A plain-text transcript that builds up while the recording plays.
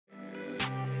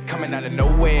coming out of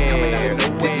nowhere.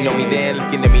 Didn't know me then,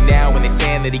 looking at me now when they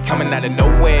saying that he coming out of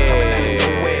nowhere.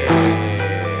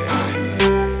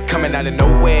 Coming out of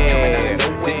nowhere.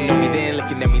 Didn't know me then,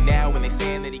 looking at me now when they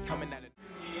saying that he coming out of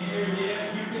nowhere.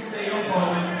 Yeah, you can say I'm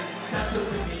ballin'. Shots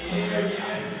up in the air,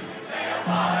 yeah.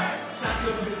 Shots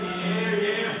up in the air,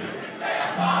 yeah.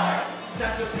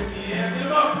 Shots up in the air. Get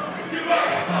him up! Get him up!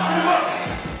 Get him up!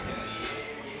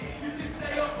 You can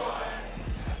say I'm ballin'.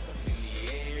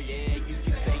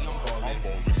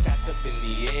 Shots up in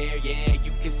the air, yeah.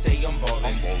 You can say I'm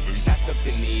ballin'. Shots up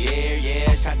in the air,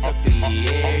 yeah. Shots up in the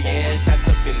air, yeah. Shots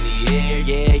up in the air,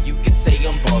 yeah. You can say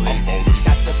I'm ballin'.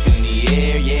 Shots up in the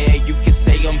air, yeah. You can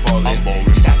say I'm ballin'.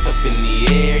 Shots up in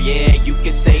the air, yeah. You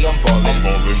can say I'm ballin'.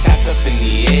 Shots up in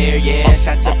the air, yeah.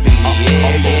 Shots up in the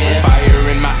air, yeah. Fire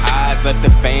in my eyes, let the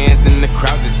fans in the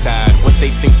crowd decide what they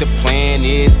think the plan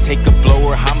is. Take a blow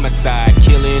or homicide,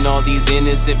 killing all these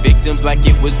innocent victims like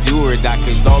it was do or die.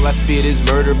 Cause all I spit is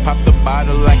murder, pop the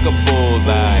bottle like a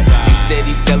bullseye. I'm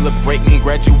steady celebrating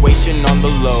graduation on the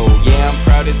low. Yeah, I'm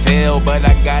proud as hell, but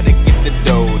I gotta get the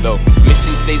dough though.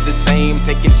 Mission stays the same,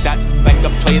 taking shots like I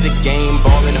play the game.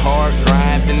 Ballin' hard,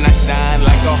 grind, then I shine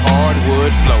like a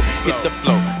hardwood flow. Hit the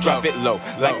flow, drop it low,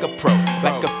 like a pro.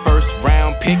 Like a first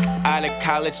round pick, out of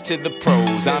college to the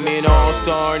pros. I'm an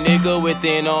all-star nigga with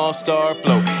an all-star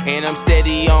flow. And I'm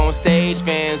steady on stage,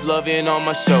 fans loving all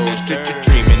my shows. Sit you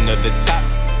dreaming of the top,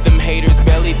 them haters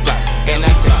belly flop. And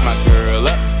I text my girl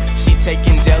up, she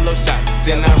taking jello shots.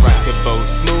 Then I rock the boat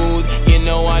smooth, you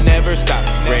know I never stop.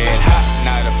 Red hot,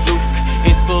 not a fluke,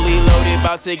 it's fully loaded,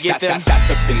 about to get them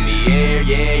shots up in the air,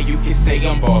 yeah. You can say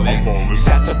I'm ballin'.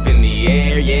 Shots up in the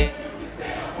air, yeah.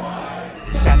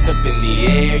 Shots up in the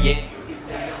air, yeah.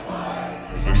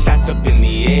 Shots up in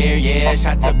the air, yeah.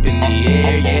 Shots up in the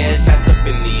air, yeah. Shots up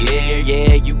in the air,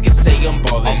 yeah. You can say I'm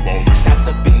ballin'. Shots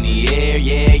up in the air,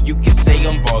 yeah. You can say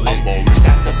I'm ballin'.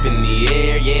 Shots up in the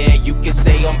air, yeah. You can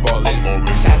say I'm ballin'.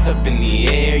 Shots up in the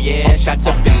air, yeah. Shots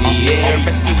up in the air.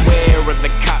 Best beware of the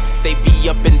cops, they be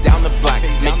up and down the block.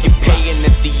 Make it pay, and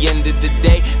at the end of the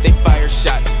day, they fire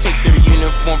shots. Take their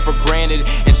uniform for granted,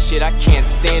 and shit, I can't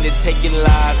stand it. Taking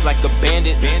lives like a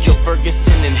bandit. Kill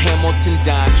Ferguson and Hamilton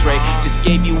Dontre. Just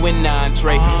gave you an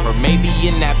entree, or maybe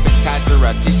an appetizer.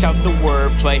 I dish out the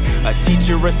wordplay, a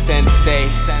teacher, a sensei.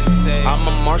 I'm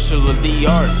a marshal of the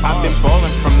art, I've been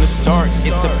ballin' from the start.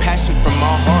 It's a passion from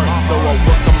my heart, so I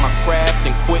work on my craft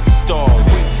and quit stalling.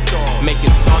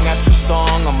 Making song after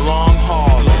song, I'm long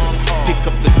haul. Pick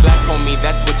up the slack, homie,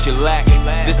 that's what you lack.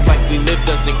 This life we live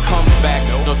doesn't come back.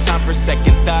 No time for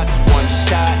second thoughts, one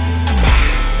shot.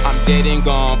 I'm dead and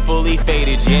gone, fully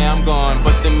faded, yeah I'm gone.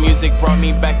 But the music brought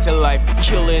me back to life,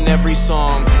 killing every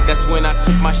song. That's when I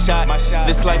took my shot.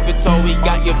 This life, it's all we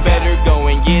got, you better go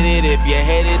and get it if you're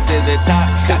headed to the top.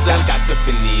 Cause the shots up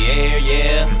in the air,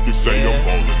 yeah. You can say I'm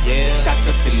ballin'. Yeah. Shots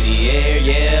up in the air,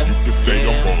 yeah. You can say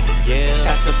I'm ballin'. Yeah.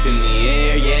 Shots up in the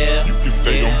air, yeah. You can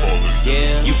say I'm ballin'.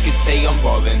 Yeah. You can say I'm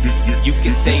ballin'. You can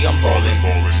say I'm ballin'.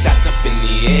 Shots up in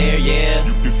the air, yeah.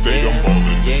 You can say I'm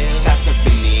ballin'. Yeah. Shots up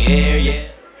in the air, yeah.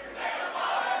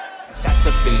 Shots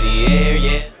up in the air,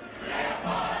 yeah.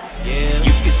 Yeah.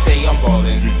 You can say I'm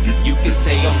ballin'. You can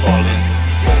say I'm ballin'.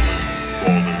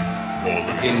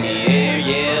 In the air,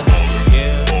 yeah.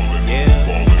 Yeah.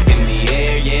 Yeah. In the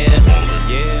air, yeah.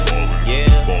 Yeah.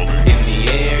 Yeah. In the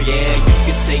air, yeah. You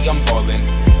can say I'm ballin'.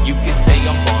 You can say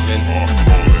I'm ballin'.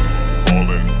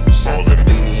 Shots up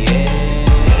in the air.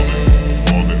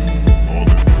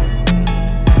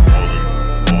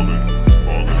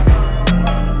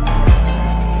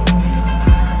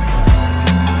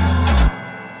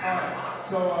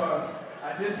 I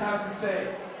just have to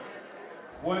say,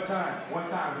 one time, we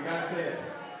gotta say it.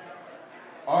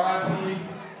 R.I.P.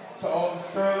 to Alton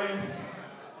Sterling.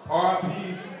 R.I.P.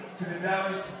 to the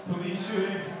Dallas police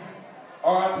shooting.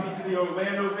 R.I.P. to the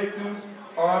Orlando victims.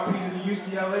 R.I.P. to the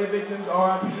UCLA victims.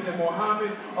 R.I.P. to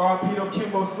Mohammed. R.I.P. to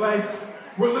Kimbo Slice.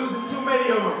 We're losing too many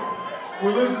of them.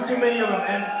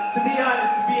 And to be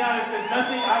honest, there's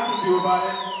nothing I can do about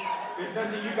it. There's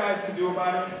nothing you guys can do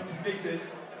about it to fix it.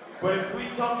 But if we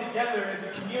come together as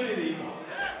a community,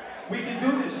 we can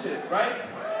do this shit, right?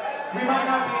 We might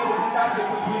not be able to stop it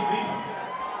completely,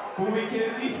 but we can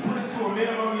at least put it to a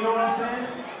minimum, you know what I'm saying?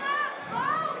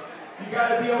 You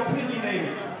gotta be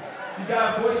opinionated. You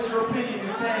gotta voice your opinion and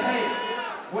say, hey,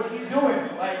 what are you doing?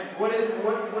 Like, what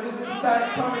is the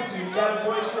society coming to? You gotta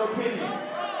voice your opinion.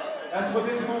 That's what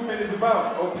this movement is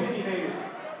about, opinionated,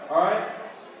 all right?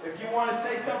 If you wanna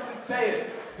say something, say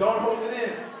it. Don't hold it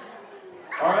in.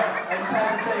 Alright? I just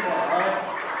had to say that, alright?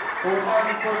 But without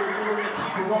any further ado, we're gonna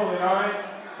keep it rolling, alright?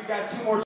 We got two more